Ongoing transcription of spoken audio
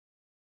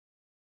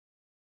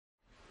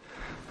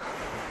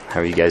How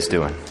are you guys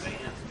doing?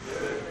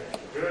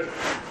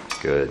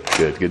 Good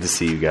to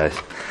see you guys.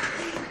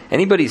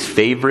 Anybody's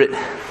favorite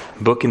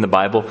book in the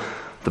Bible,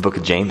 the book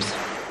of James?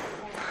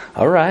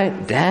 All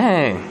right,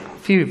 dang,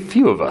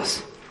 few of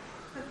us.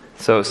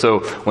 So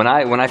when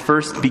I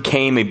first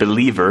became a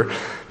believer,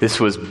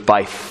 this was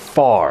by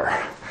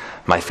far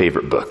my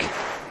favorite book.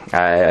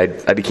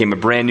 I became a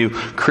brand new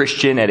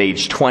Christian at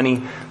age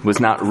 20, was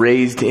not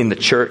raised in the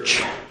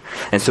church,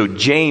 and so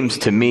James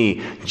to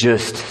me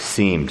just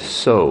seemed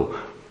so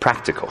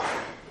practical,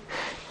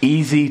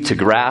 easy to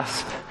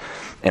grasp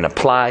and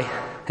apply.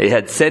 It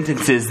had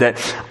sentences that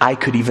I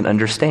could even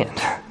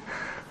understand,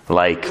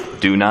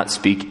 like, do not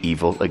speak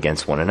evil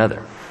against one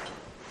another.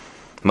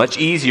 Much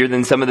easier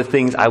than some of the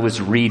things I was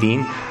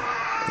reading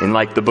in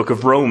like the book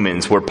of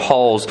Romans, where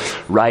Paul's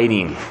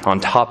writing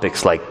on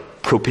topics like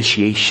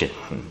propitiation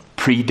and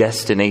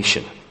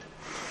predestination.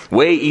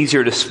 Way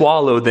easier to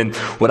swallow than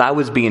what I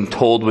was being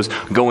told was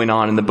going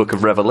on in the book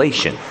of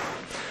Revelation,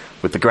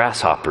 with the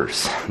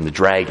grasshoppers and the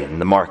dragon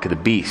and the mark of the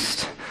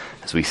beast,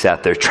 as we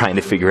sat there trying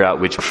to figure out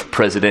which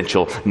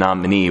presidential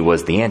nominee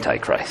was the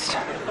Antichrist.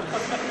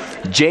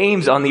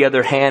 James, on the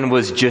other hand,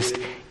 was just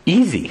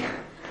easy.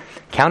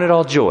 Count it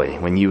all joy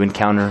when you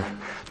encounter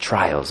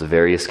trials of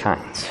various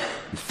kinds.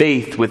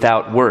 Faith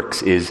without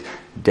works is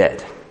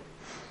dead.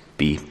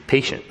 Be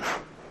patient.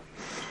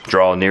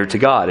 Draw near to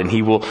God, and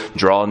He will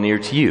draw near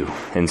to you,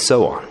 and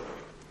so on.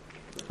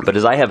 But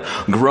as I have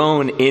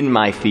grown in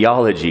my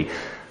theology,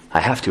 I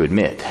have to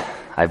admit,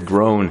 I've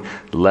grown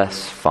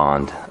less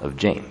fond of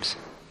James.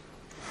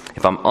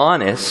 If I'm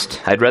honest,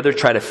 I'd rather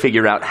try to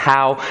figure out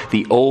how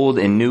the Old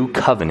and New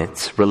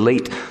Covenants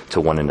relate to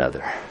one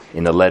another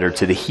in the letter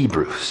to the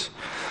Hebrews,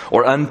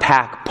 or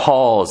unpack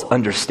Paul's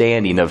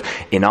understanding of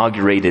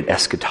inaugurated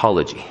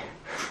eschatology.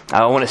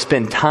 I want to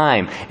spend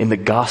time in the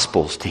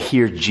Gospels to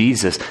hear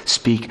Jesus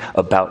speak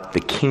about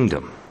the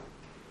kingdom,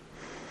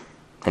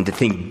 and to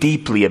think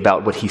deeply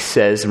about what He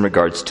says in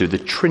regards to the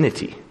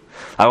Trinity.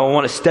 I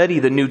want to study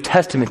the New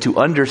Testament to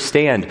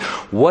understand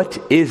what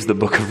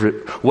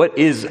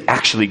is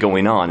actually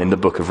going on in the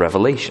book of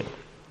Revelation.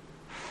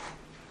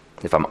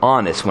 If I'm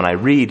honest, when I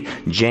read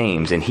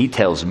James and he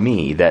tells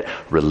me that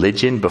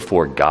religion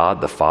before God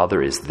the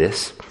Father is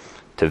this,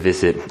 to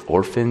visit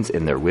orphans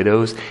and their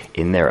widows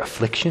in their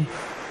affliction,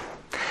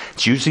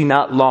 it's usually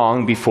not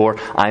long before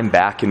I'm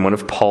back in one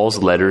of Paul's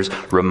letters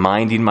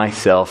reminding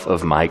myself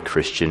of my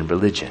Christian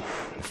religion,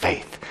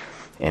 faith,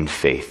 and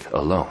faith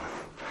alone.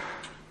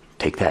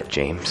 Take that,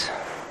 James.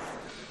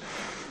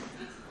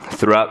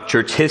 Throughout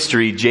church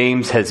history,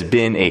 James has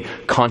been a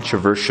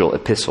controversial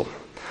epistle.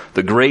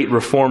 The great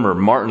reformer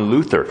Martin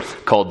Luther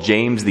called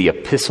James the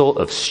epistle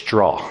of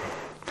straw.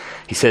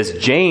 He says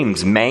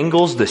James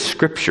mangles the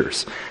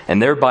scriptures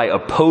and thereby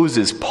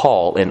opposes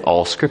Paul in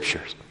all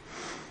scriptures.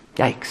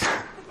 Yikes.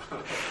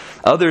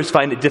 Others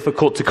find it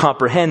difficult to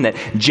comprehend that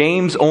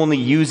James only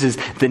uses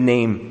the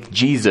name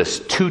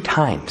Jesus 2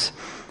 times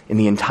in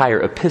the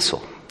entire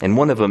epistle, and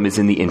one of them is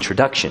in the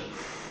introduction.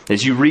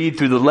 As you read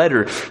through the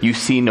letter, you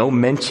see no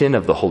mention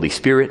of the Holy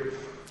Spirit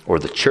or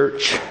the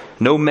church,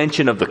 no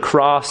mention of the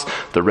cross,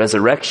 the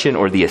resurrection,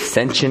 or the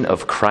ascension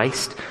of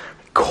Christ.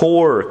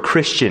 Core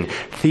Christian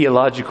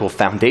theological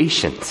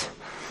foundations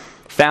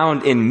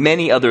found in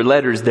many other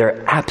letters,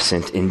 they're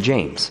absent in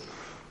James.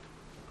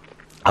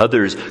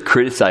 Others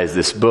criticize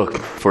this book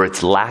for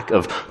its lack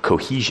of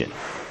cohesion.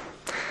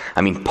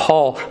 I mean,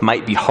 Paul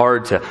might be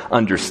hard to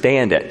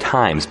understand at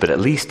times, but at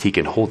least he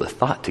can hold a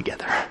thought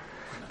together.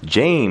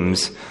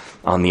 James,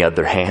 on the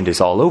other hand, is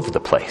all over the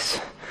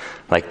place,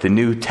 like the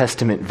New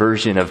Testament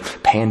version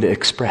of Panda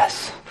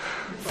Express.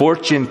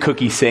 Fortune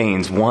cookie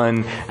sayings,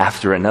 one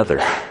after another.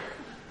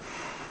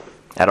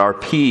 At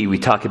RP, we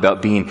talk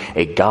about being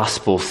a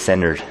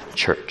gospel-centered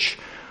church.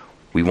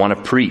 We want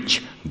to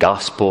preach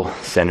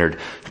gospel-centered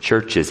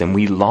churches, and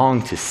we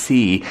long to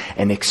see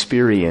and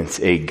experience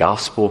a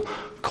gospel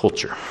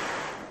culture.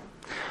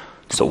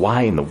 So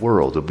why in the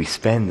world would we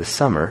spend the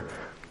summer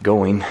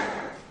going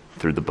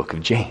through the book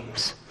of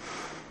James?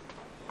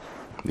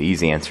 The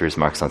easy answer is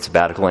Mark's on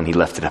sabbatical and he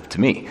left it up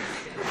to me.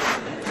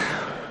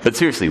 But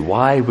seriously,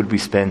 why would we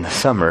spend the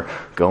summer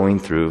going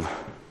through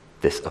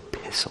this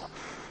epistle?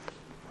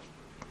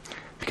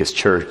 Because,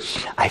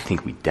 church, I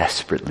think we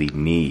desperately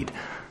need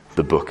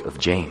the book of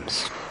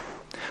James.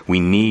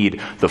 We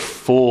need the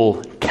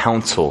full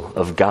counsel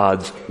of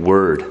God's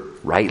word,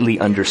 rightly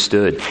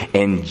understood.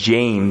 And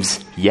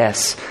James,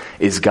 yes,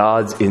 is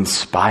God's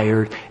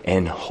inspired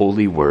and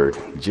holy word,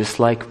 just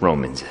like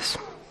Romans is.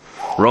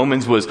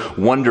 Romans was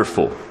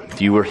wonderful.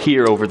 If you were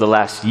here over the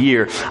last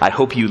year, I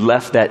hope you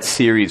left that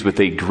series with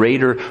a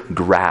greater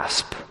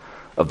grasp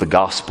of the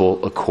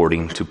gospel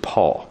according to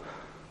Paul.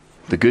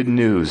 The good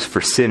news for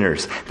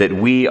sinners that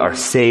we are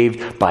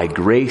saved by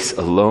grace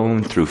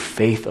alone, through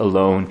faith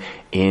alone,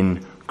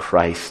 in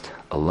Christ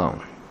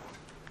alone.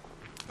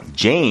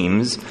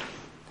 James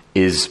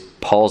is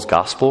Paul's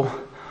gospel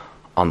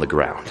on the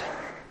ground.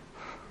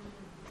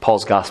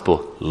 Paul's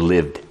gospel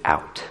lived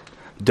out.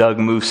 Doug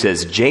Moo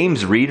says,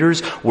 James'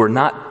 readers were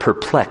not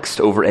perplexed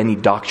over any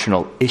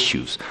doctrinal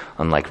issues,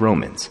 unlike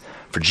Romans.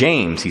 For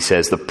James, he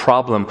says, the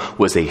problem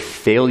was a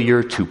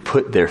failure to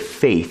put their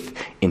faith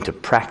into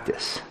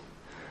practice.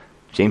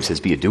 James says,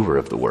 be a doer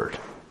of the word,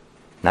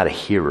 not a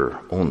hearer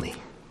only.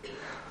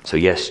 So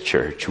yes,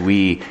 church,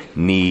 we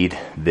need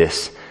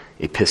this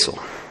epistle.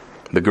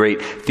 The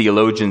great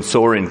theologian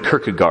Soren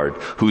Kierkegaard,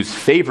 whose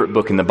favorite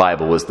book in the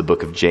Bible was the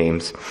book of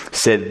James,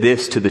 said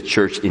this to the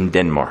church in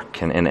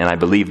Denmark, and I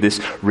believe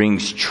this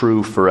rings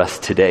true for us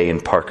today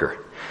in Parker.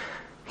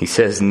 He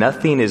says,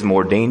 nothing is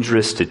more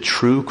dangerous to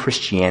true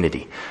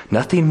Christianity,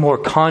 nothing more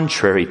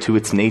contrary to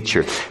its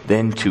nature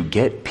than to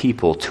get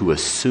people to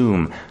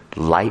assume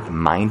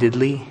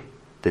light-mindedly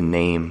the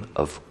name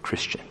of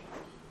Christian.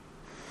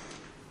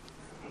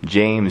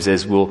 James,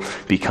 as will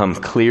become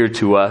clear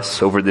to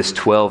us over this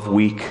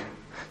 12-week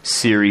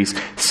series,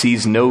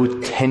 sees no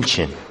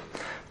tension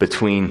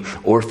between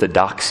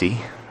orthodoxy,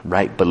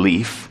 right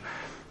belief,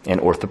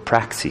 and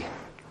orthopraxy,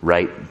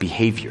 right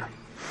behavior.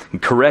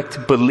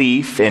 Correct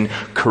belief and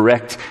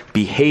correct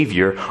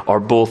behavior are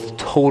both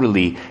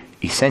totally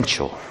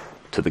essential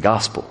to the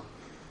gospel,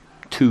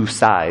 two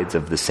sides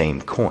of the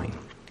same coin.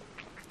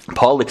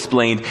 Paul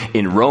explained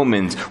in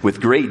Romans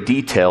with great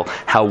detail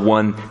how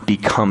one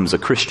becomes a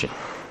Christian.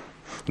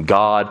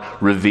 God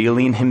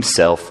revealing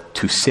himself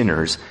to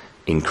sinners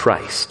in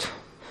Christ.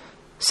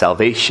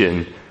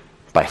 Salvation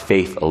by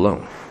faith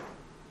alone.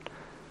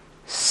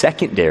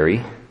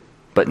 Secondary,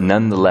 but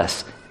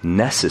nonetheless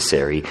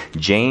necessary,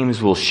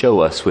 James will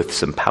show us with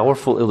some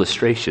powerful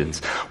illustrations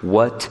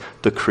what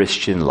the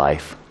Christian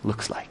life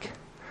looks like.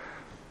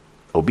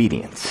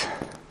 Obedience.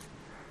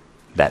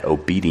 That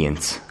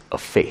obedience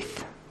of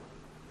faith.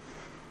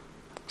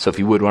 So if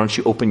you would, why don't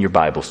you open your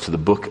Bibles to the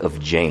book of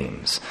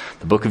James.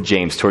 The book of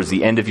James, towards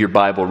the end of your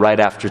Bible, right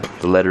after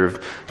the letter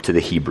to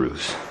the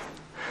Hebrews.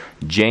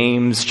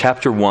 James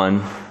chapter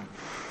 1,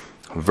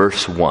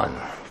 verse 1.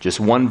 Just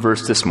one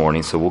verse this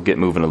morning, so we'll get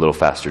moving a little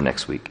faster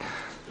next week.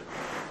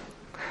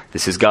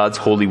 This is God's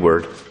holy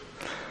word.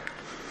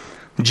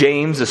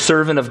 James, a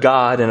servant of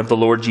God and of the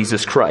Lord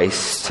Jesus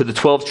Christ, to the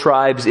 12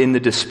 tribes in the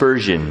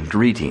dispersion,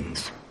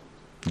 greetings.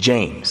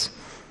 James.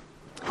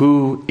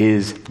 Who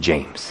is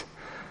James?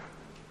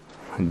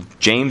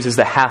 James is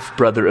the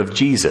half-brother of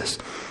Jesus.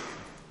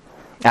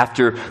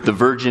 After the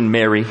Virgin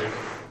Mary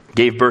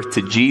gave birth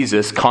to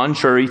Jesus,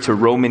 contrary to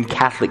Roman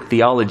Catholic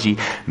theology,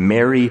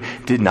 Mary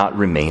did not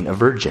remain a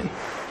virgin.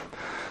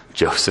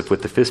 Joseph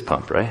with the fist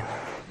pump, right?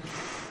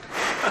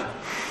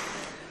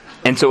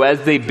 And so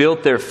as they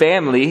built their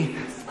family,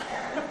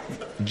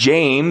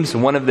 James,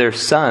 one of their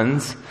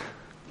sons,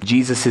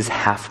 Jesus'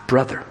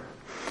 half-brother.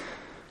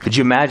 Could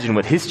you imagine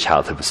what his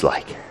childhood was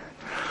like?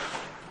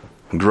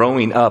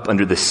 Growing up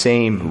under the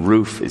same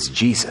roof as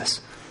Jesus.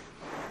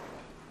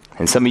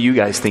 And some of you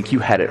guys think you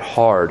had it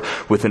hard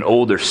with an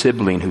older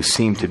sibling who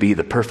seemed to be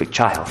the perfect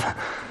child.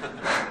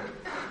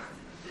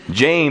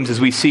 James,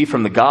 as we see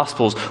from the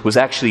Gospels, was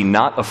actually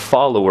not a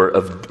follower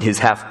of his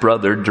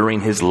half-brother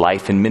during his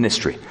life and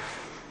ministry.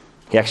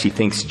 He actually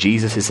thinks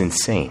Jesus is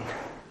insane.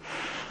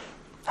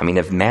 I mean,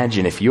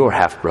 imagine if your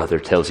half-brother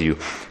tells you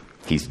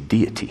he's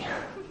deity.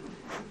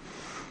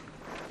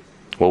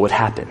 What would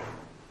happen?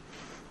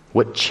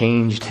 What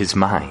changed his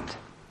mind?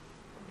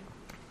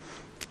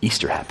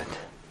 Easter happened.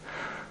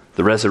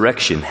 The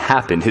resurrection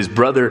happened. His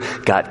brother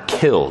got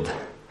killed,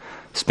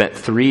 spent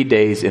 3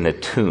 days in a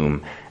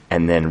tomb,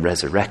 and then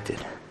resurrected.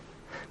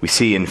 We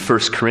see in 1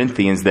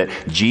 Corinthians that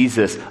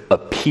Jesus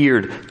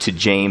appeared to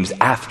James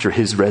after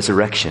his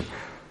resurrection.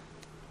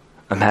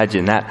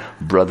 Imagine that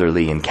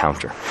brotherly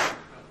encounter.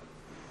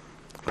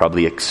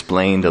 Probably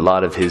explained a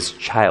lot of his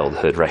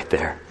childhood right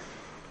there.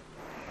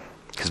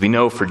 Because we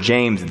know for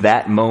James,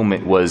 that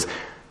moment was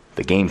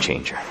the game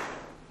changer.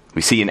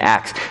 We see in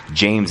Acts,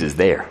 James is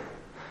there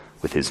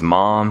with his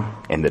mom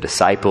and the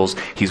disciples.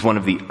 He's one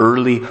of the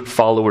early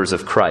followers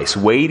of Christ,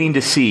 waiting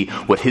to see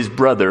what his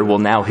brother, well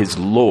now his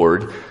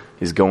Lord,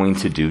 is going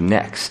to do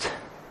next.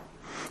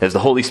 As the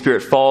Holy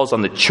Spirit falls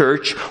on the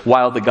church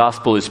while the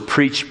gospel is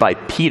preached by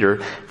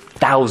Peter,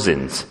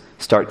 thousands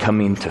start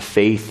coming to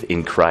faith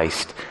in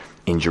Christ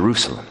in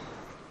Jerusalem.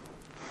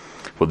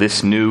 Well,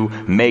 this new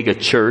mega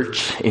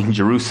church in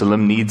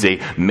Jerusalem needs a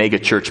mega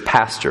church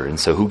pastor. And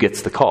so who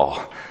gets the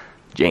call?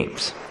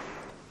 James.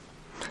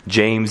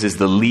 James is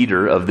the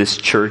leader of this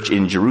church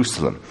in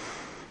Jerusalem.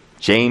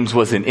 James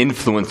was an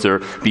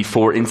influencer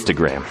before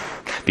Instagram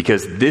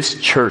because this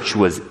church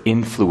was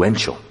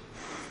influential.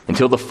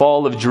 Until the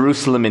fall of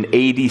Jerusalem in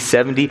AD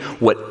 70,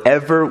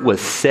 whatever was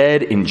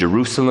said in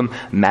Jerusalem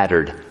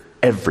mattered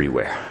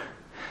everywhere.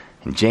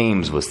 And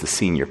James was the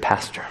senior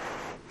pastor.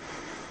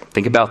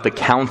 Think about the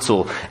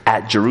council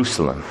at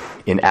Jerusalem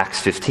in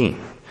Acts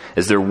 15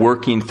 as they're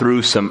working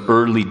through some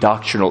early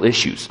doctrinal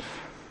issues.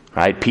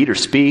 Right? Peter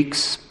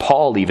speaks,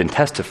 Paul even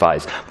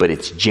testifies, but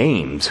it's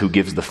James who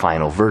gives the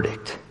final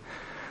verdict.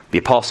 The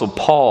Apostle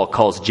Paul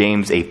calls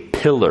James a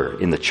pillar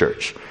in the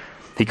church.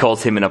 He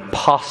calls him an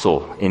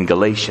apostle in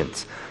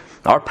Galatians.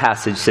 Our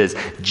passage says,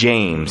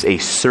 James, a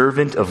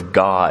servant of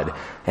God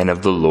and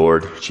of the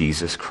Lord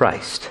Jesus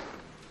Christ.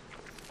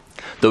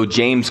 Though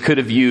James could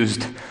have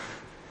used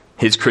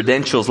his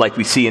credentials like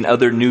we see in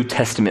other New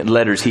Testament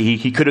letters,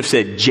 he could have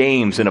said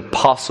James, an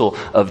apostle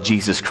of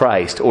Jesus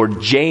Christ, or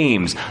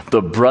James,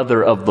 the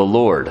brother of the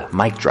Lord.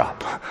 Mic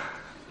drop.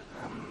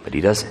 But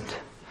he doesn't.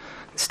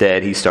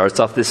 Instead, he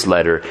starts off this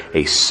letter,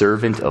 a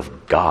servant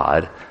of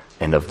God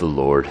and of the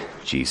Lord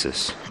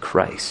Jesus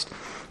Christ.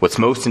 What's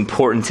most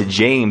important to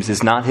James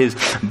is not his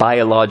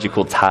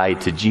biological tie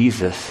to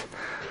Jesus,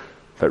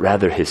 but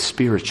rather his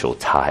spiritual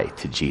tie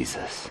to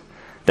Jesus.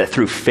 That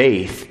through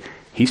faith,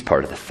 he's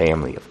part of the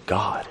family of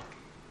God.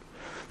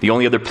 The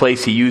only other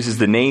place he uses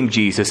the name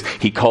Jesus,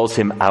 he calls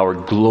him our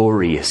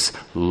glorious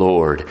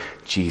Lord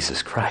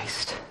Jesus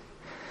Christ.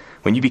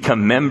 When you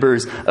become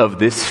members of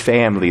this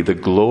family, the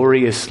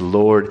glorious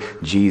Lord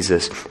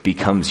Jesus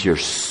becomes your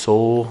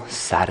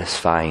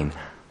soul-satisfying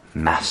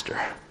master.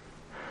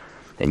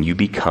 And you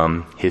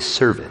become his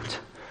servant.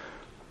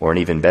 Or an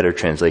even better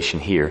translation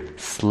here,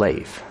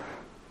 slave.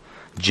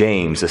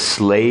 James, a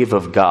slave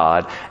of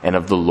God and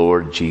of the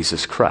Lord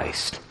Jesus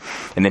Christ.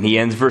 And then he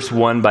ends verse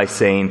 1 by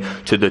saying,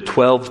 to the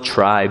 12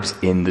 tribes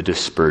in the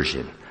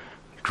dispersion,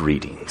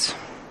 greetings.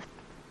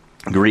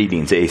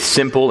 Greetings, a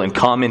simple and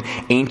common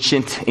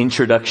ancient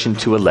introduction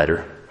to a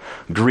letter.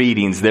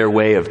 Greetings, their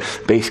way of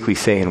basically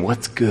saying,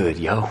 what's good,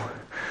 yo?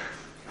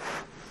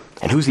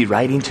 And who's he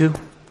writing to?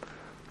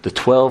 The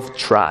 12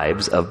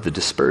 tribes of the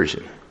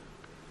dispersion.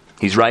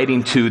 He's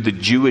writing to the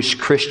Jewish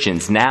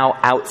Christians now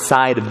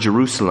outside of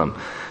Jerusalem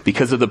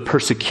because of the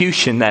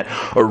persecution that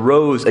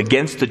arose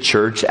against the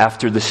church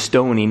after the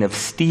stoning of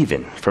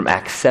Stephen from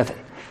Acts 7.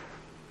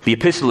 The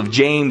Epistle of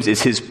James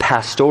is his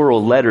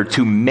pastoral letter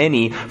to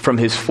many from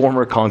his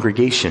former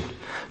congregation,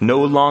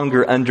 no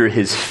longer under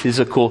his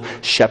physical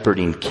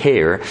shepherding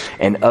care,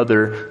 and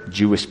other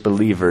Jewish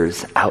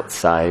believers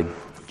outside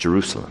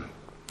Jerusalem.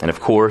 And of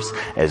course,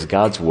 as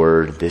God's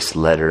word, this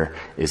letter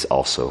is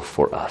also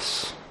for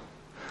us.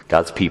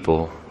 God's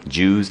people,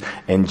 Jews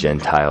and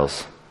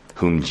Gentiles,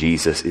 whom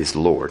Jesus is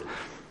Lord.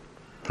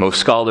 Most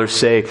scholars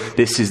say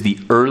this is the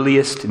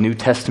earliest New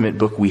Testament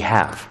book we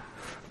have,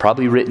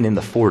 probably written in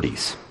the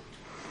 40s.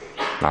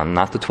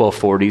 Not the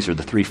 1240s or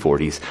the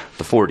 340s,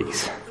 the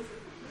 40s.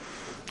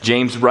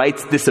 James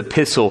writes this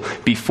epistle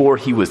before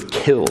he was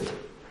killed,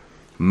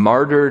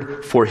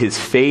 martyred for his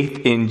faith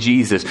in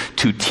Jesus,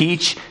 to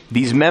teach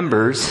these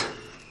members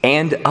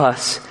and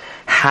us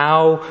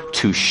how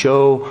to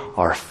show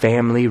our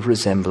family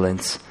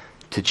resemblance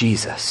to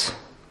Jesus.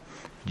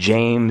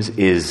 James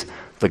is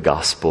the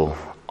gospel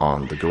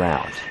on the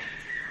ground.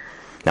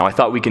 Now, I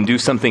thought we can do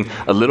something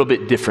a little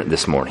bit different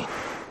this morning.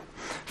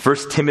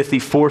 1 Timothy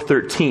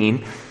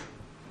 4:13,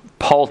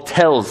 Paul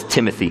tells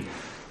Timothy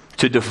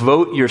to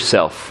devote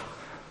yourself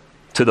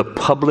to the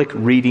public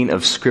reading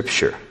of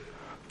Scripture.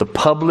 The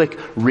public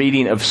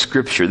reading of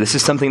Scripture. This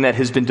is something that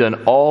has been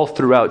done all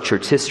throughout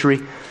church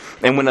history.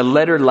 And when a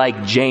letter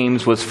like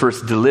James was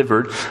first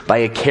delivered by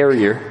a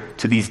carrier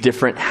to these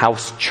different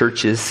house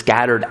churches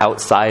scattered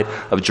outside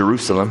of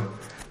Jerusalem,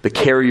 the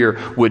carrier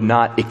would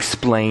not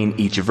explain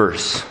each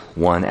verse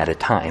one at a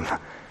time.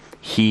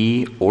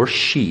 He or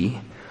she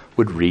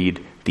would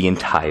read the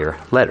entire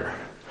letter.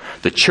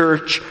 The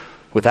church,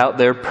 without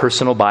their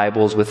personal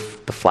Bibles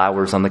with the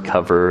flowers on the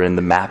cover and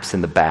the maps in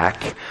the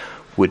back,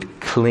 would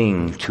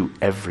cling to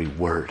every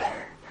word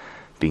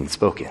being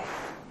spoken.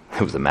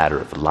 It was a matter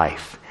of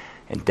life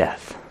and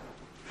death.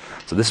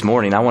 So this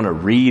morning, I want to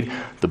read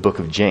the book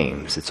of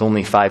James. It's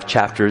only 5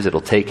 chapters.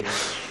 It'll take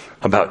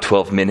about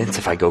 12 minutes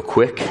if I go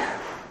quick.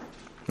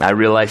 I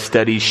realize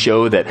studies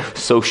show that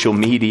social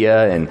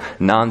media and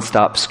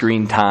nonstop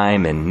screen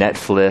time and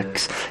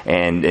Netflix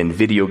and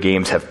video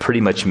games have pretty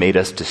much made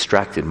us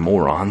distracted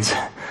morons.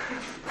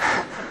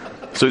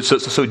 So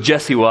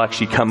Jesse will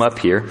actually come up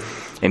here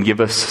and give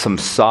us some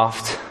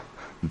soft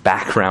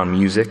background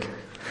music.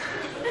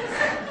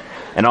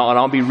 And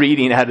I'll be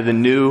reading out of the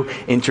New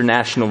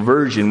International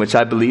Version, which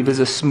I believe is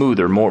a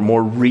smoother,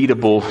 more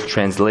readable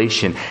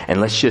translation. And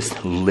let's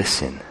just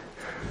listen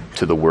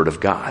to the Word of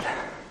God.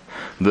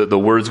 The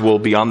words will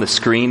be on the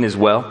screen as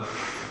well.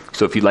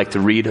 So if you'd like to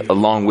read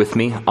along with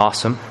me,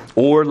 awesome.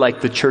 Or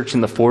like the church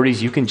in the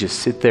 40s, you can just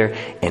sit there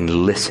and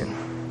listen.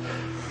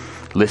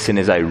 Listen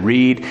as I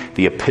read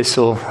the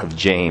Epistle of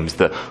James,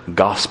 the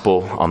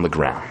gospel on the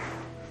ground.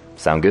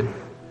 Sound good?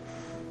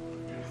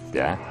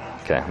 Yeah?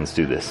 Okay, let's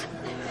do this.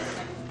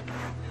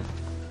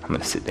 I'm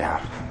going to sit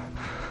down.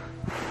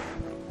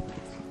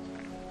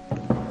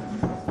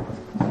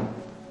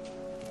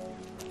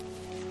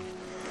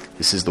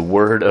 This is the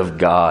Word of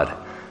God.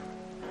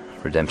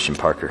 Redemption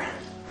Parker.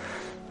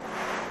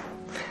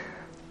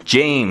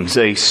 James,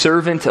 a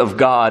servant of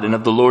God and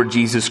of the Lord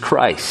Jesus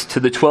Christ, to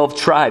the 12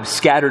 tribes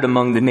scattered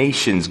among the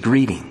nations,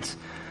 greetings.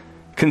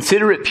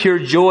 Consider it pure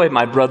joy,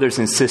 my brothers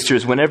and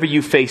sisters, whenever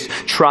you face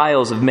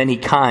trials of many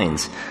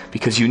kinds,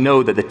 because you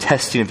know that the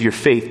testing of your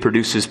faith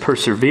produces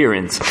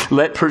perseverance.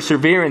 Let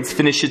perseverance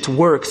finish its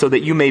work so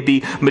that you may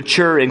be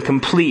mature and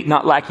complete,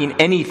 not lacking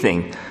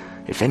anything.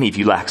 If any of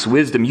you lacks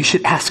wisdom, you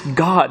should ask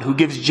God, who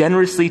gives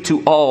generously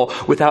to all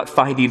without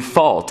finding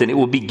fault, and it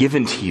will be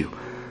given to you.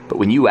 But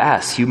when you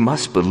ask, you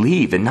must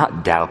believe and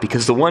not doubt,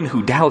 because the one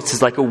who doubts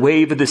is like a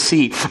wave of the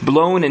sea,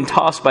 blown and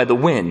tossed by the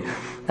wind.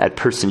 That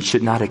person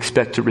should not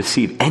expect to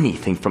receive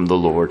anything from the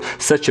Lord.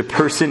 Such a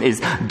person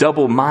is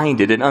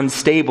double-minded and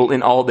unstable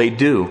in all they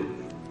do.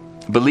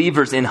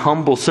 Believers in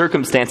humble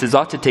circumstances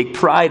ought to take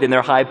pride in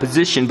their high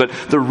position, but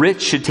the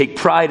rich should take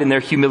pride in their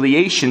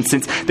humiliation,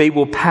 since they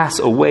will pass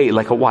away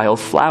like a wild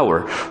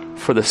flower.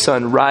 For the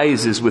sun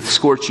rises with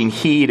scorching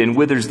heat and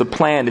withers the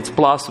plant, its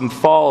blossom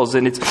falls,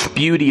 and its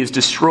beauty is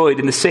destroyed.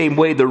 In the same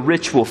way, the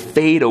rich will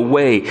fade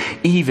away,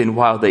 even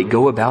while they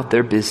go about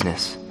their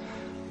business.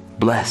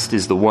 Blessed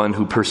is the one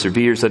who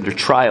perseveres under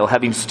trial.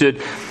 Having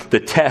stood the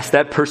test,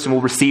 that person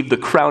will receive the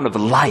crown of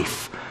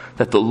life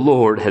that the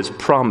Lord has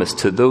promised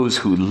to those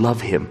who love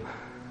him.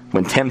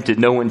 When tempted,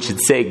 no one should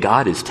say,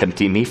 God is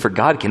tempting me, for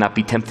God cannot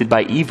be tempted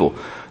by evil,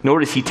 nor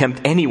does he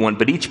tempt anyone.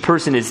 But each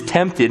person is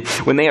tempted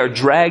when they are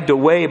dragged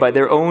away by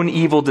their own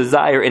evil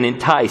desire and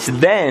enticed.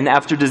 Then,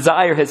 after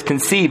desire has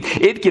conceived,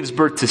 it gives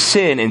birth to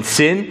sin, and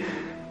sin,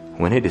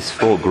 when it is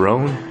full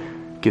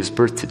grown, gives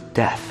birth to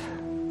death.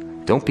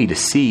 Don't be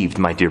deceived,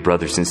 my dear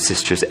brothers and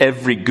sisters.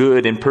 Every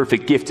good and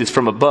perfect gift is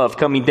from above,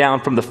 coming down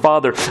from the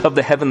Father of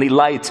the heavenly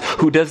lights,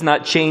 who does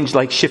not change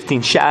like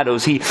shifting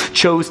shadows. He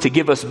chose to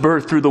give us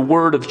birth through the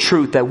word of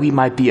truth, that we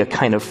might be a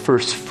kind of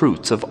first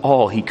fruits of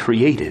all he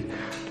created.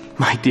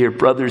 My dear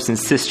brothers and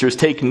sisters,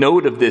 take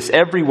note of this.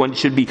 Everyone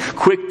should be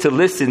quick to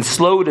listen,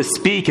 slow to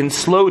speak, and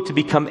slow to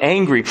become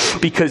angry,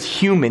 because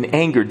human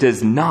anger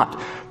does not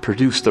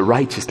produce the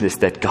righteousness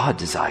that God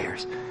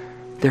desires.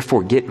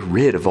 Therefore, get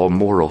rid of all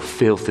moral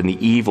filth and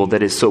the evil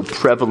that is so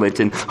prevalent,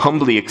 and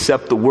humbly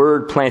accept the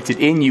word planted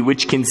in you,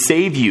 which can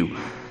save you.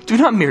 Do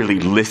not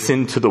merely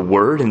listen to the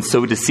word and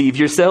so deceive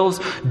yourselves.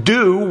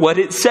 Do what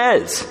it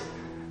says.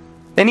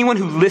 Anyone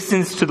who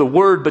listens to the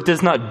word but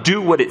does not do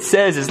what it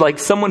says is like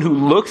someone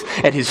who looks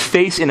at his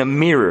face in a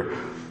mirror,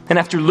 and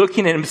after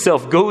looking at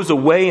himself goes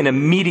away and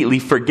immediately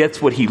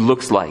forgets what he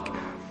looks like.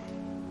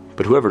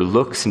 But whoever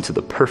looks into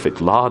the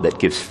perfect law that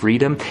gives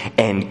freedom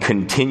and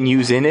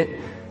continues in it,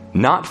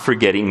 not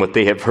forgetting what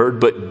they have heard,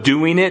 but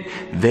doing it,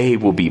 they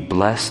will be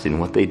blessed in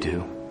what they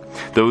do.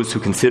 Those who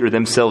consider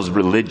themselves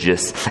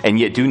religious and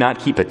yet do not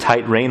keep a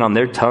tight rein on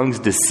their tongues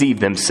deceive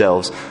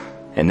themselves,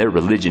 and their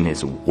religion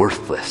is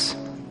worthless.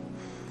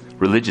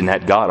 Religion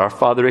that God our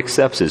Father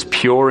accepts as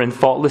pure and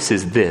faultless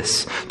is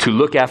this: to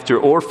look after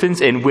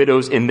orphans and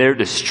widows in their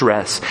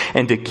distress,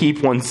 and to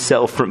keep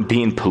oneself from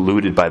being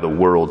polluted by the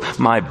world.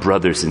 My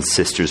brothers and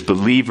sisters,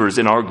 believers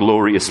in our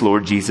glorious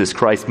Lord Jesus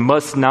Christ,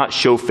 must not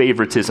show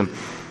favoritism.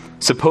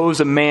 Suppose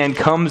a man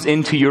comes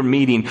into your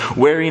meeting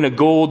wearing a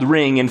gold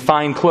ring and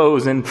fine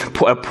clothes, and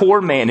a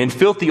poor man in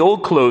filthy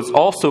old clothes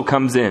also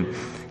comes in.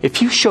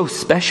 If you show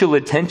special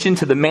attention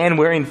to the man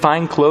wearing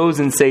fine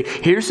clothes and say,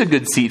 "Here's a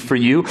good seat for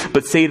you,"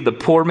 but say to the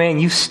poor man,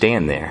 "You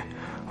stand there,"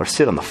 or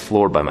 "Sit on the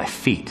floor by my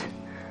feet,"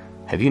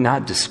 have you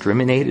not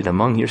discriminated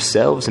among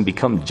yourselves and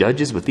become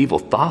judges with evil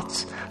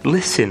thoughts?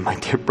 Listen, my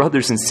dear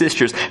brothers and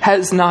sisters,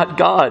 has not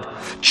God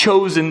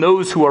chosen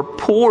those who are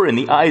poor in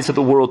the eyes of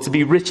the world to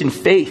be rich in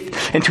faith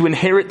and to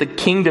inherit the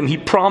kingdom he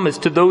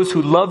promised to those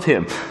who love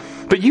him?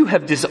 But you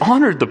have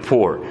dishonored the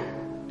poor.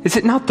 Is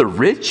it not the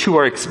rich who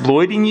are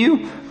exploiting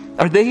you?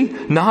 Are they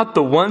not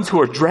the ones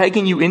who are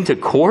dragging you into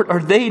court?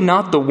 Are they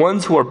not the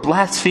ones who are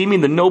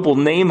blaspheming the noble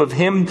name of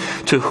him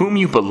to whom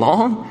you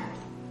belong?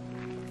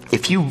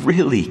 If you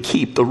really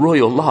keep the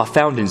royal law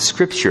found in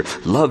Scripture,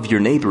 love your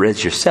neighbor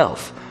as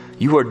yourself,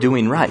 you are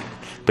doing right.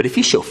 But if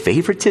you show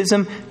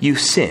favoritism, you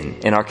sin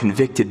and are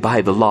convicted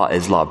by the law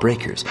as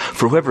lawbreakers.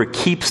 For whoever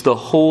keeps the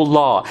whole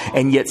law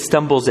and yet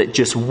stumbles at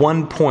just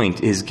one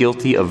point is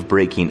guilty of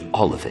breaking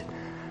all of it.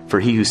 For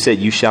he who said,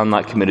 "You shall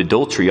not commit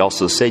adultery,"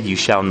 also said, "You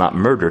shall not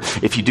murder."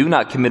 If you do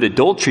not commit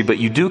adultery, but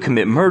you do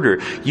commit murder,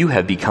 you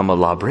have become a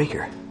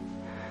lawbreaker.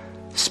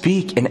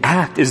 Speak and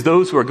act as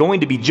those who are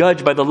going to be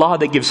judged by the law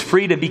that gives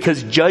freedom,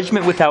 because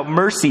judgment without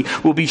mercy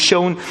will be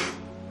shown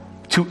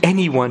to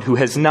anyone who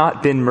has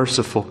not been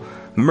merciful.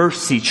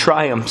 Mercy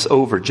triumphs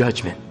over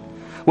judgment.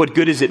 What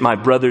good is it, my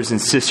brothers and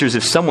sisters,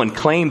 if someone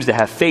claims to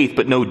have faith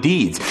but no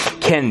deeds?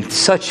 Can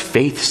such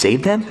faith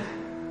save them?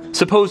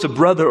 Suppose a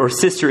brother or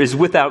sister is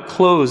without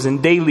clothes and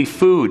daily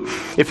food.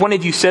 If one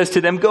of you says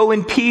to them, "Go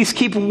in peace,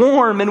 keep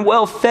warm and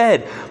well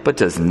fed," but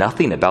does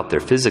nothing about their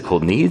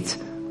physical needs,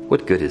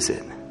 what good is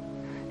it?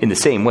 In the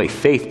same way,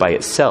 faith by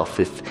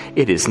itself, if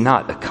it is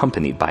not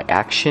accompanied by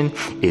action,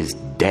 is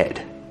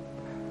dead.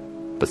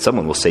 But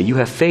someone will say, "You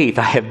have faith,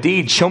 I have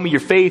deeds. Show me your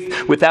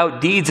faith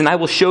without deeds, and I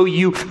will show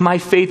you my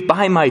faith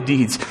by my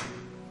deeds."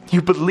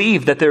 You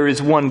believe that there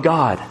is one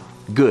God.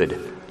 Good.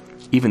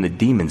 Even the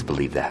demons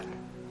believe that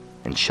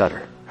and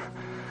shudder.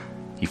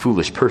 You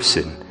foolish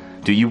person,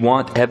 do you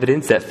want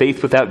evidence that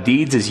faith without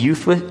deeds is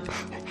useless?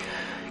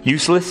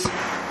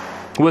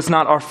 Was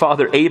not our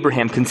father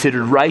Abraham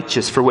considered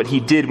righteous for what he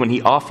did when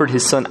he offered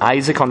his son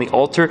Isaac on the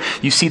altar?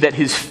 You see that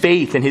his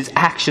faith and his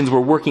actions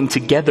were working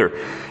together,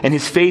 and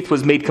his faith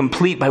was made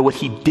complete by what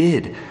he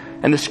did.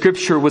 And the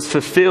scripture was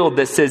fulfilled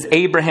that says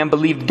Abraham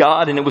believed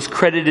God and it was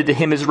credited to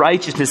him as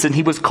righteousness, and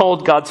he was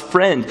called God's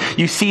friend.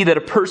 You see that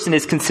a person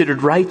is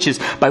considered righteous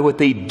by what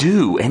they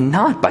do and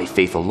not by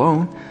faith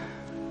alone.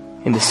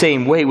 In the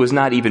same way was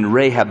not even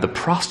Rahab the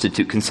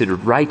prostitute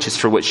considered righteous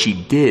for what she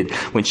did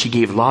when she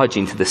gave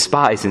lodging to the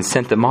spies and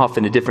sent them off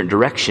in a different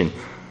direction.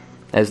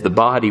 As the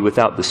body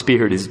without the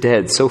spirit is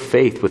dead, so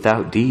faith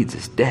without deeds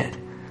is dead.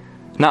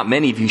 Not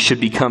many of you should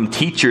become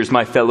teachers,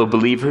 my fellow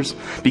believers,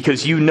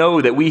 because you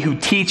know that we who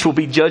teach will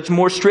be judged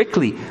more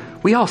strictly.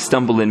 We all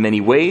stumble in many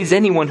ways.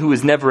 Anyone who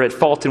is never at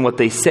fault in what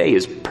they say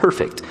is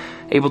perfect,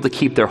 able to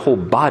keep their whole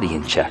body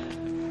in check.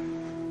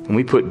 When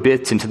we put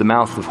bits into the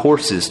mouth of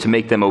horses to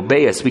make them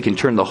obey us, we can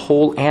turn the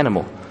whole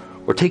animal.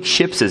 Or take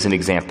ships as an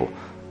example.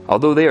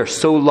 Although they are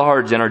so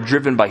large and are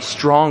driven by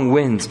strong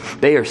winds,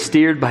 they are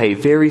steered by a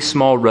very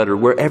small rudder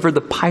wherever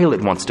the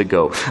pilot wants to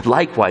go.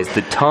 Likewise,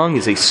 the tongue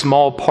is a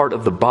small part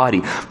of the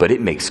body, but it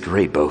makes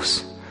great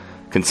boasts.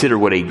 Consider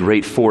what a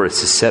great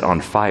forest is set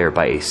on fire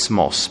by a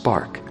small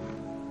spark.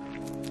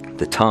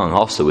 The tongue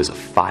also is a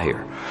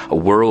fire, a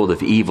world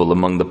of evil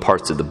among the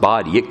parts of the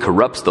body. It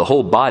corrupts the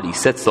whole body,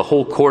 sets the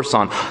whole course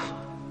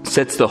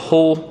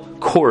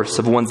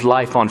of one's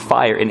life on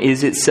fire, and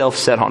is itself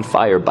set on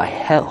fire by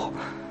hell.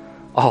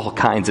 All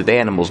kinds of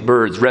animals,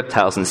 birds,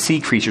 reptiles, and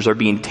sea creatures are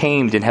being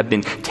tamed and have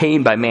been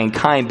tamed by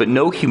mankind, but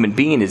no human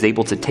being is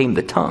able to tame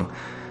the tongue.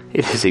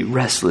 It is a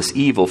restless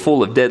evil,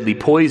 full of deadly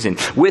poison.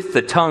 With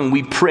the tongue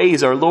we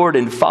praise our Lord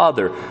and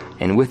Father,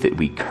 and with it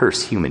we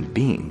curse human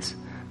beings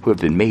who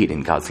have been made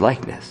in God's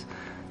likeness.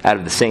 Out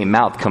of the same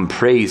mouth come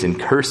praise and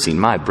cursing.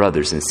 My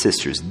brothers and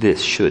sisters,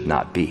 this should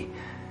not be.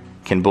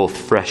 Can both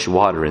fresh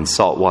water and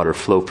salt water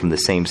flow from the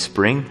same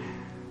spring?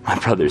 My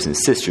brothers and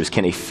sisters,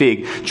 can a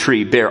fig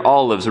tree bear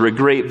olives or a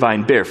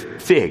grapevine bear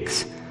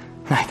figs?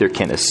 Neither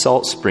can a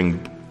salt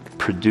spring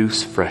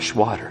produce fresh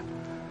water.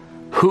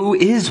 Who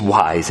is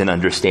wise and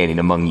understanding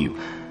among you?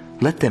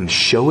 Let them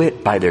show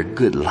it by their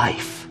good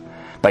life,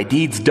 by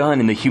deeds done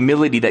in the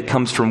humility that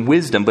comes from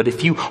wisdom. But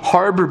if you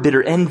harbor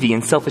bitter envy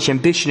and selfish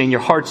ambition in your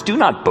hearts, do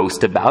not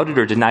boast about it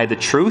or deny the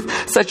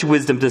truth. Such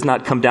wisdom does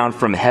not come down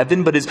from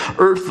heaven, but is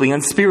earthly,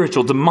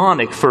 unspiritual,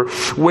 demonic. For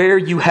where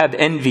you have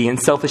envy and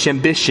selfish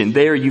ambition,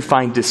 there you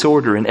find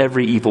disorder and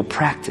every evil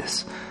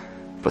practice.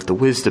 But the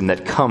wisdom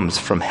that comes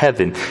from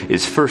heaven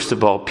is first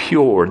of all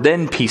pure,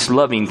 then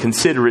peace-loving,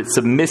 considerate,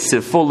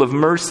 submissive, full of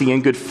mercy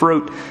and good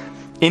fruit,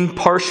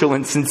 impartial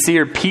and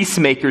sincere,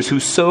 peacemakers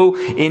who sow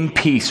in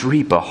peace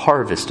reap a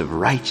harvest of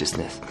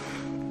righteousness.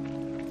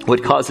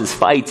 What causes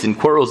fights and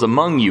quarrels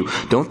among you?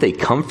 Don't they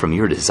come from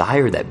your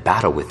desire that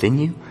battle within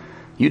you?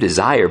 You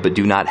desire but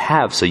do not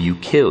have, so you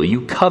kill.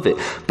 You covet,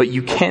 but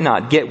you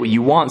cannot get what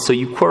you want, so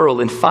you quarrel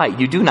and fight.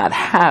 You do not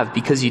have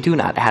because you do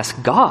not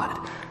ask God.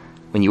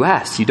 When you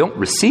ask, you don't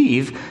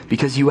receive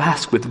because you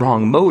ask with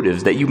wrong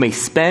motives, that you may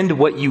spend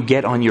what you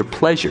get on your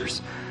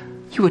pleasures.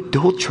 You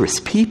adulterous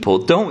people,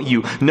 don't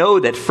you know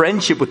that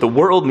friendship with the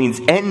world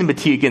means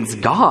enmity against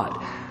God?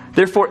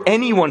 Therefore,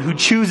 anyone who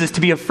chooses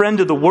to be a friend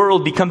of the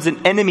world becomes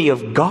an enemy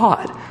of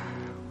God.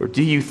 Or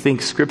do you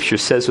think Scripture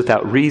says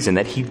without reason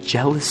that He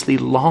jealously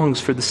longs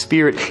for the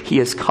Spirit He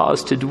has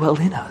caused to dwell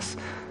in us?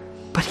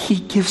 But He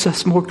gives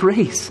us more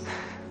grace.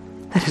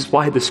 That is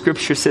why the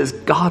Scripture says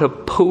God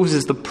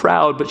opposes the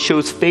proud but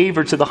shows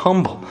favor to the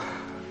humble.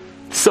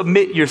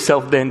 Submit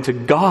yourself then to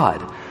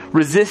God.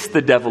 Resist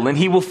the devil, and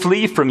he will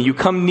flee from you.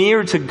 Come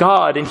near to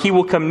God, and he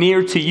will come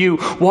near to you.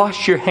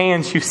 Wash your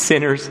hands, you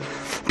sinners.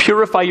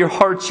 Purify your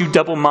hearts, you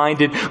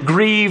double-minded.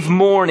 Grieve,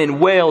 mourn, and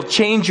wail.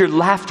 Change your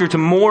laughter to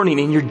mourning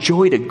and your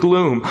joy to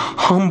gloom.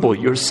 Humble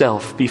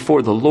yourself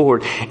before the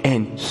Lord,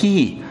 and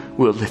He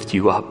will lift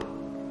you up.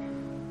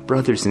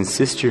 Brothers and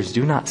sisters,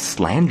 do not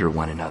slander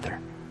one another.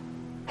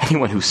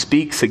 Anyone who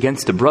speaks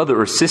against a brother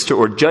or sister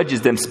or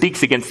judges them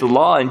speaks against the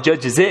law and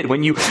judges it.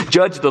 When you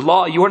judge the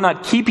law, you are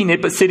not keeping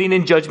it, but sitting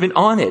in judgment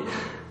on it.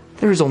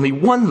 There is only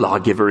one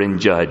lawgiver and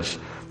judge,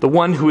 the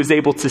one who is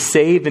able to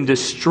save and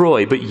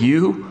destroy. But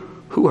you,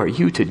 who are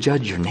you to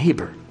judge your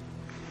neighbor?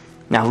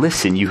 Now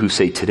listen, you who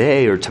say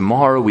today or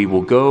tomorrow we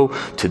will go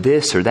to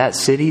this or that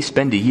city,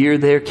 spend a year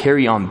there,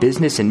 carry on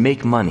business, and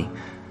make money.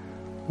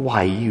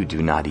 Why, you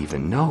do not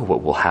even know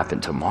what will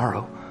happen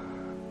tomorrow.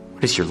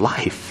 What is your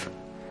life?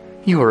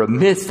 You are a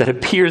mist that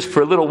appears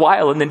for a little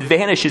while and then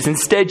vanishes.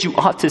 Instead, you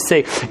ought to say,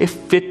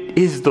 if it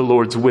is the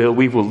Lord's will,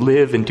 we will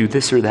live and do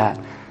this or that.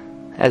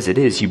 As it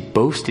is, you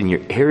boast in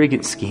your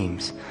arrogant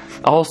schemes.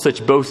 All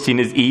such boasting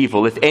is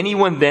evil. If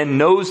anyone then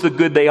knows the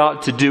good they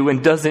ought to do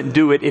and doesn't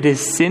do it, it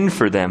is sin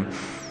for them.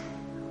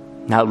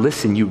 Now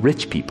listen, you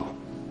rich people.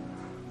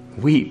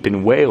 Weep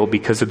and wail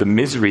because of the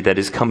misery that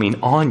is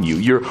coming on you.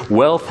 Your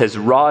wealth has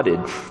rotted,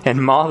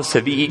 and moths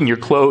have eaten your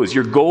clothes.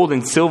 Your gold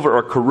and silver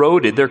are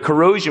corroded. Their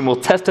corrosion will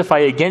testify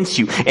against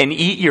you and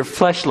eat your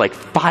flesh like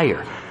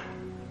fire.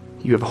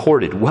 You have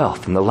hoarded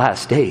wealth in the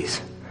last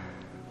days.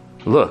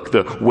 Look,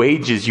 the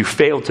wages you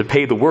failed to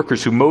pay the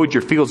workers who mowed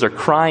your fields are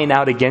crying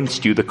out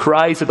against you. The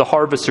cries of the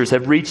harvesters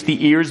have reached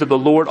the ears of the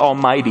Lord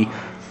Almighty.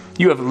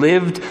 You have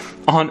lived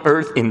on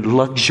earth in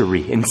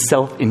luxury and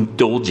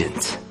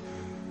self-indulgence.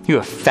 You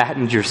have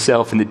fattened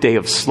yourself in the day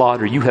of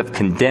slaughter. You have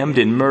condemned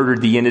and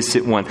murdered the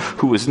innocent one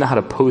who was not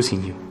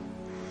opposing you.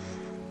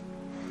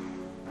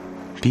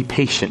 Be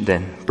patient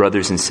then,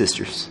 brothers and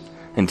sisters,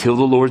 until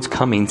the Lord's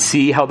coming.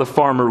 See how the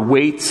farmer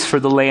waits for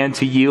the land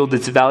to yield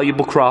its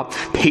valuable crop,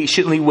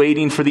 patiently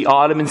waiting for the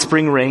autumn and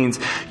spring rains.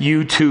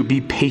 You too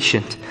be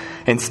patient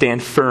and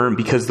stand firm,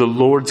 because the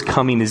Lord's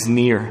coming is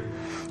near.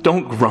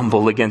 Don't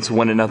grumble against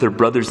one another,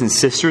 brothers and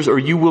sisters, or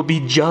you will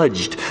be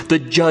judged. The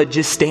judge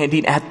is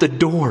standing at the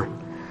door.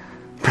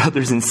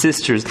 Brothers and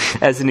sisters,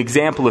 as an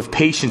example of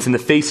patience in the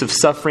face of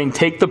suffering,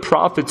 take the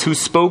prophets who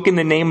spoke in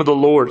the name of the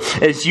Lord.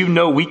 As you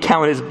know, we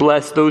count as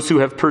blessed those who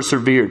have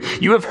persevered.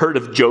 You have heard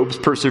of Job's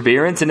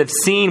perseverance and have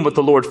seen what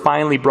the Lord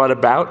finally brought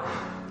about.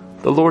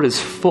 The Lord is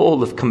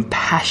full of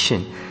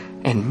compassion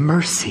and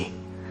mercy.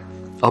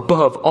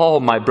 Above all,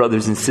 my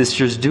brothers and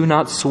sisters, do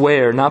not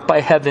swear, not by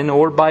heaven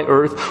or by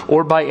earth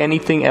or by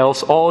anything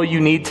else. All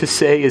you need to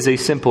say is a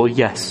simple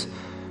yes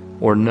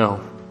or no.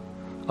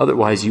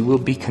 Otherwise, you will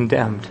be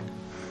condemned.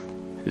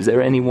 Is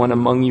there anyone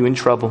among you in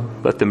trouble?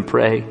 Let them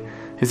pray.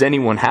 Is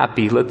anyone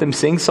happy? Let them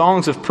sing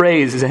songs of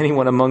praise. Is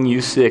anyone among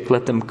you sick?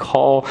 Let them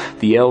call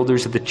the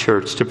elders of the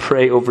church to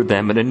pray over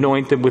them and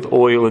anoint them with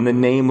oil in the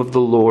name of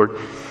the Lord.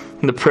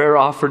 And the prayer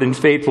offered in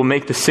faith will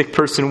make the sick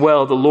person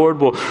well. The Lord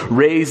will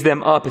raise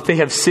them up. If they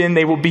have sinned,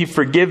 they will be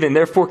forgiven.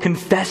 Therefore,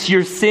 confess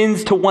your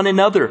sins to one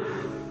another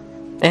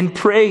and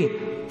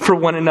pray for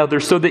one another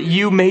so that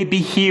you may be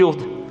healed.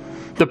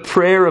 The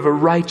prayer of a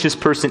righteous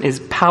person is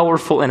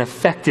powerful and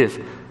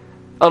effective.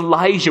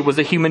 Elijah was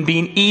a human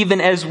being even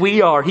as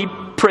we are. He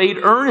prayed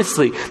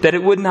earnestly that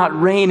it would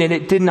not rain, and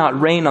it did not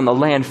rain on the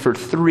land for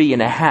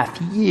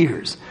 3.5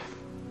 years.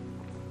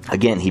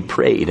 Again, he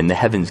prayed, and the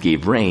heavens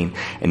gave rain,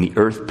 and the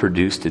earth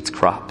produced its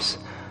crops.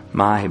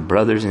 My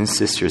brothers and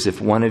sisters, if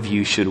one of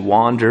you should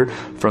wander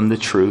from the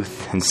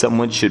truth, and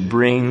someone should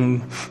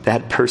bring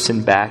that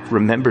person back,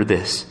 remember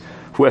this: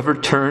 whoever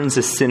turns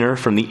a sinner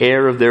from the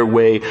error of their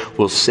way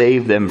will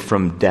save them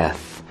from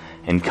death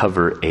and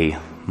cover a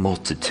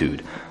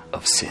multitude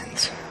of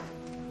sins.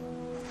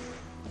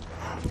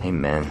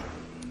 Amen.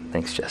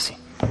 Thanks, Jesse.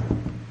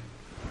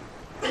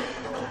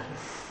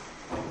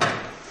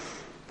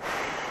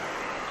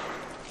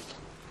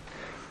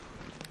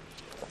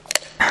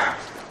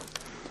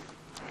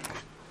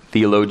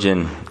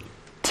 Theologian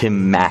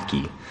Tim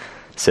Mackey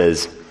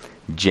says,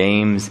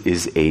 James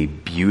is a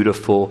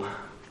beautiful,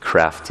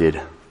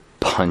 crafted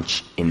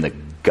punch in the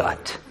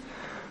gut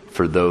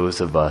for those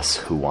of us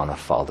who want to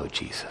follow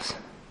Jesus.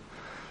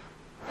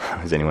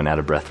 Is anyone out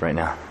of breath right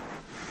now?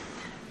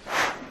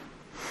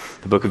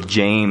 The book of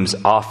James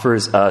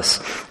offers us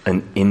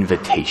an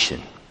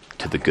invitation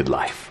to the good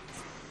life,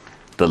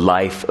 the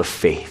life of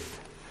faith.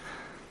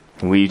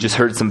 We just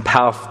heard some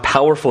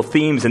powerful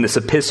themes in this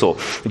epistle: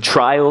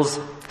 trials,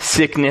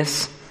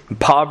 sickness,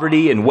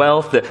 poverty and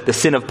wealth, the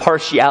sin of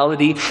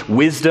partiality,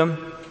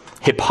 wisdom,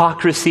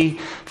 hypocrisy,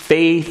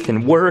 faith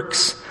and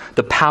works,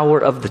 the power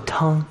of the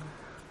tongue,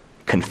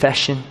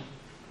 confession,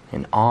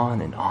 and on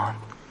and on.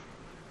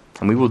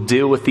 And we will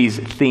deal with these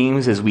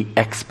themes as we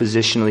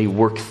expositionally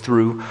work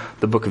through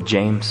the book of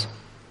James.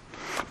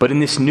 But in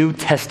this New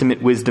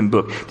Testament wisdom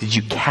book, did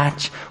you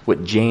catch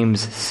what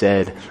James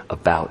said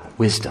about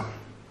wisdom?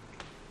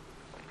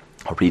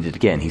 I'll read it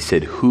again. He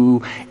said,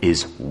 "Who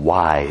is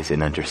wise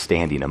and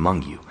understanding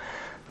among you?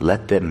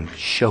 Let them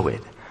show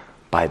it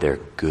by their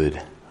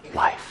good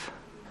life."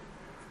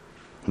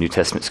 New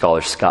Testament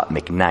scholar Scott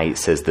McKnight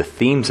says the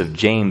themes of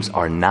James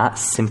are not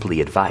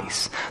simply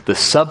advice. The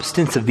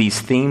substance of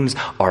these themes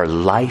are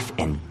life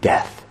and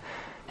death.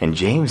 And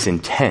James'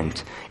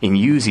 intent in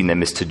using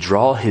them is to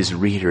draw his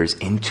readers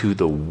into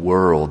the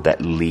world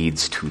that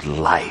leads to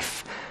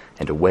life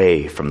and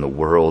away from the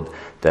world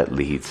that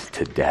leads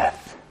to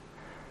death.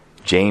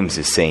 James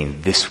is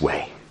saying this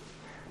way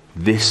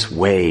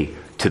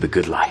to the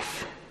good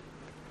life.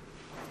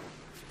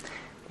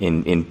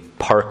 In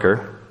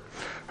Parker,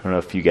 I don't know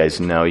if you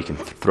guys know, you can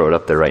throw it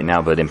up there right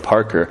now, but in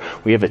Parker,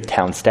 we have a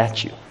town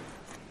statue.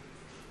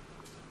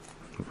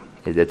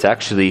 It's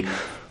actually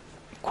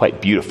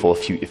quite beautiful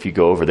if you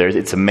go over there.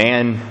 It's a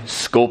man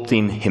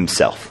sculpting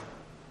himself.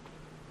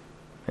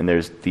 And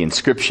there's the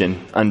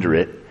inscription under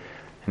it,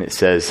 and it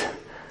says,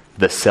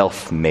 "The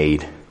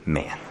self-made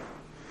man."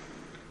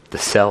 The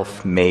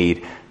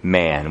self-made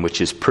man,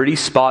 which is pretty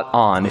spot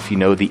on if you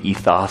know the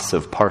ethos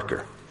of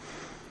Parker.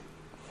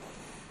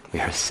 We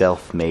are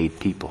self-made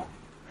people.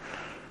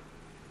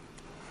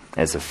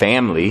 As a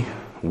family,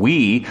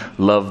 we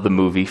love the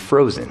movie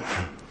Frozen.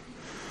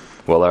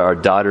 Well, our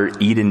daughter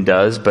Eden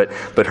does, but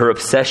her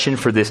obsession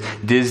for this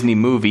Disney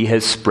movie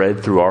has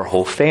spread through our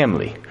whole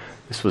family.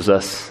 This was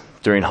us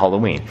during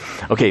Halloween.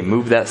 Okay,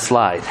 move that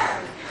slide.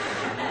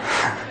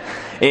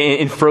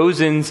 In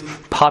Frozen's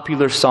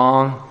popular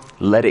song,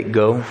 "Let It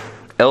Go,"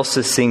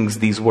 Elsa sings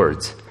these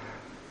words: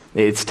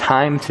 "It's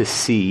time to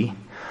see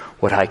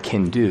what I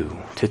can do,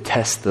 to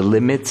test the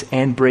limits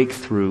and break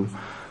through.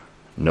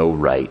 No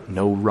right,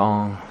 no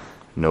wrong,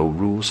 no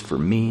rules for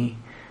me.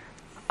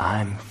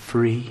 I'm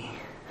free."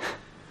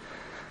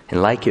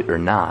 And like it or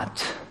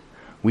not,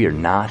 we are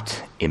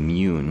not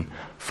immune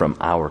from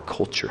our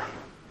culture.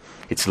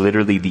 It's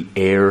literally the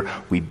air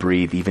we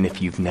breathe, even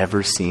if you've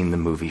never seen the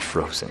movie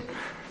Frozen.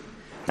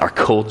 Our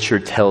culture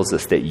tells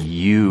us that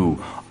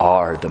you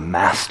are the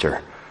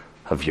master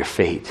of your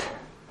fate.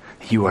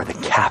 You are the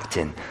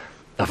captain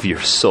of your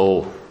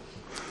soul.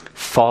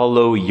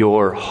 Follow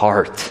your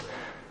heart.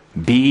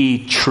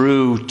 Be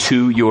true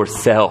to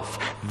yourself.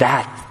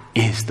 That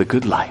is the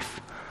good life.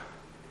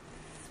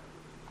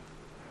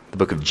 The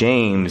book of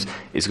James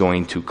is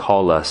going to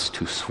call us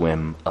to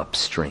swim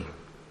upstream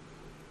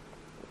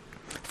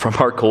from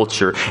our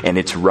culture and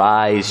its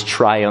rise,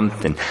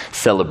 triumph, and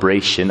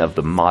celebration of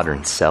the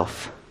modern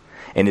self,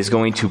 and is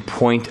going to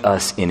point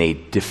us in a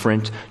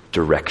different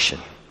direction.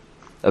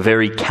 A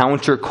very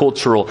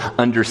countercultural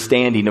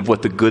understanding of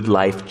what the good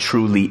life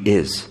truly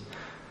is.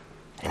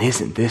 And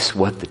isn't this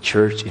what the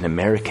church in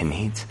America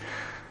needs?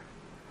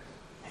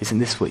 Isn't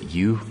this what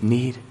you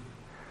need?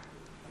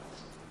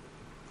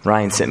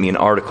 Ryan sent me an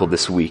article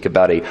this week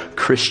about a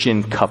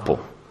Christian couple,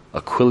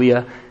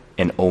 Aquilia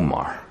and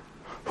Omar,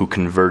 who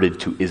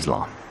converted to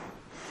Islam.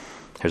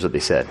 Here's what they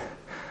said.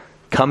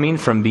 Coming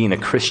from being a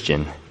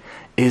Christian,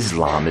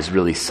 Islam is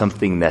really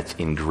something that's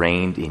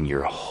ingrained in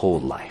your whole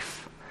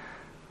life.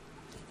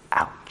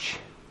 Ouch.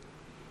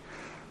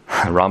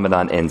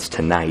 Ramadan ends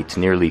tonight.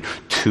 Nearly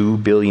 2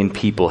 billion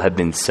people have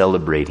been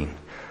celebrating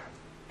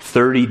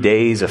 30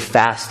 days of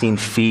fasting,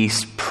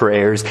 feast,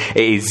 prayers,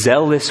 a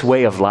zealous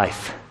way of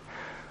life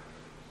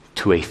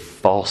to a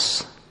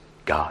false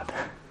God.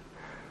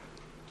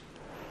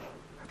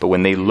 But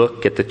when they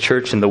look at the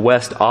church in the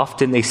West,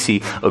 often they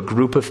see a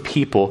group of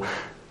people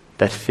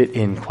that fit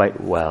in quite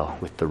well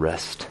with the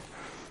rest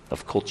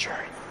of culture.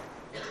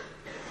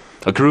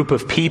 A group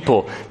of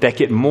people that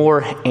get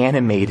more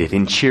animated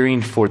in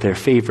cheering for their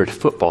favorite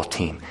football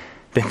team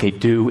than they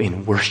do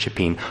in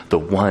worshiping the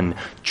one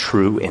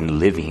true and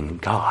living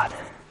God.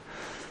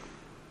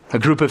 A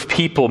group of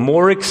people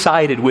more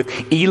excited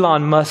with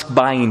Elon Musk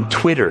buying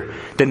Twitter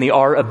than they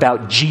are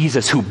about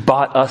Jesus, who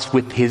bought us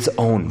with his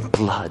own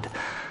blood.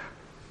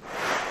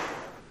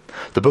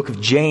 The book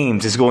of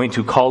James is going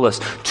to call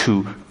us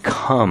to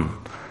come.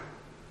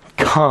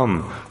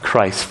 Come,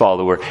 Christ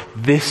follower,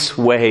 this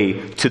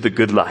way to the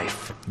good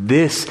life.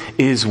 This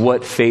is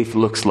what faith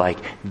looks like.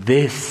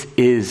 This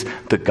is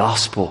the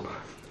gospel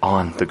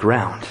on the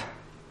ground.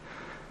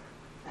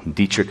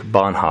 Dietrich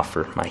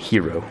Bonhoeffer, my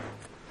hero,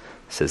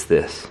 says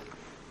this: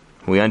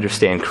 we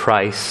understand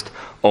Christ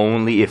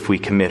only if we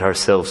commit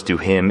ourselves to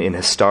him in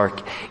a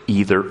stark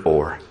either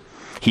or.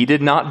 He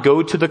did not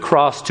go to the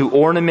cross to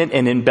ornament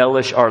and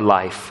embellish our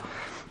life.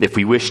 If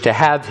we wish to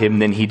have him,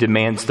 then he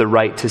demands the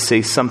right to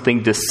say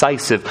something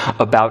decisive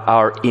about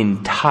our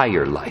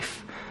entire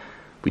life.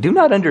 We do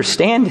not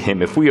understand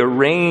him if we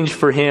arrange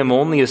for him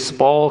only a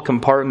small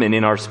compartment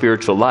in our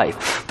spiritual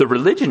life. The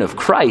religion of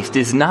Christ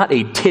is not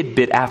a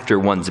tidbit after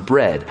one's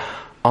bread.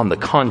 On the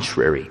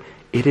contrary,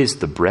 it is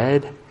the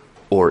bread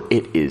or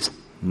it is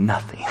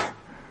nothing.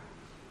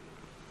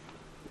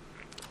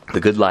 The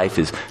good life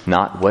is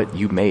not what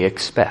you may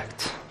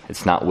expect.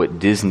 It's not what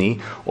Disney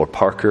or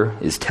Parker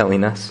is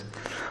telling us,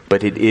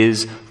 but it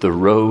is the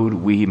road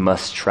we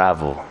must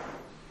travel,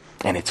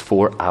 and it's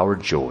for our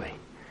joy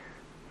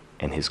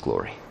and his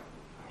glory.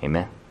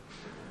 Amen.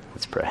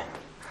 Let's pray.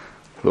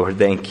 Lord,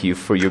 thank you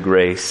for your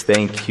grace.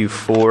 Thank you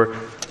for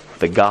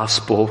the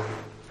gospel.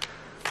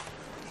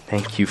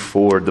 Thank you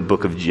for the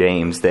book of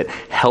James that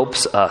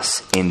helps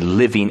us in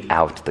living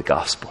out the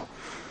gospel.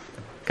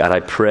 God, I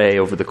pray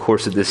over the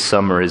course of this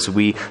summer as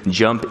we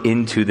jump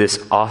into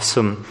this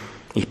awesome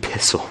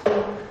epistle,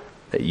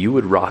 that you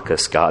would rock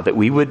us, God, that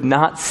we would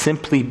not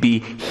simply be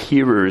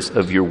hearers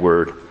of your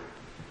word,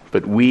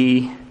 but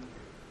we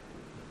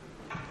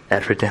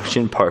at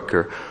Redemption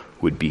Parker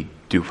would be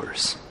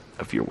doers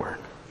of your word.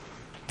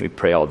 We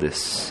pray all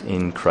this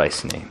in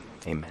Christ's name.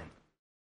 Amen.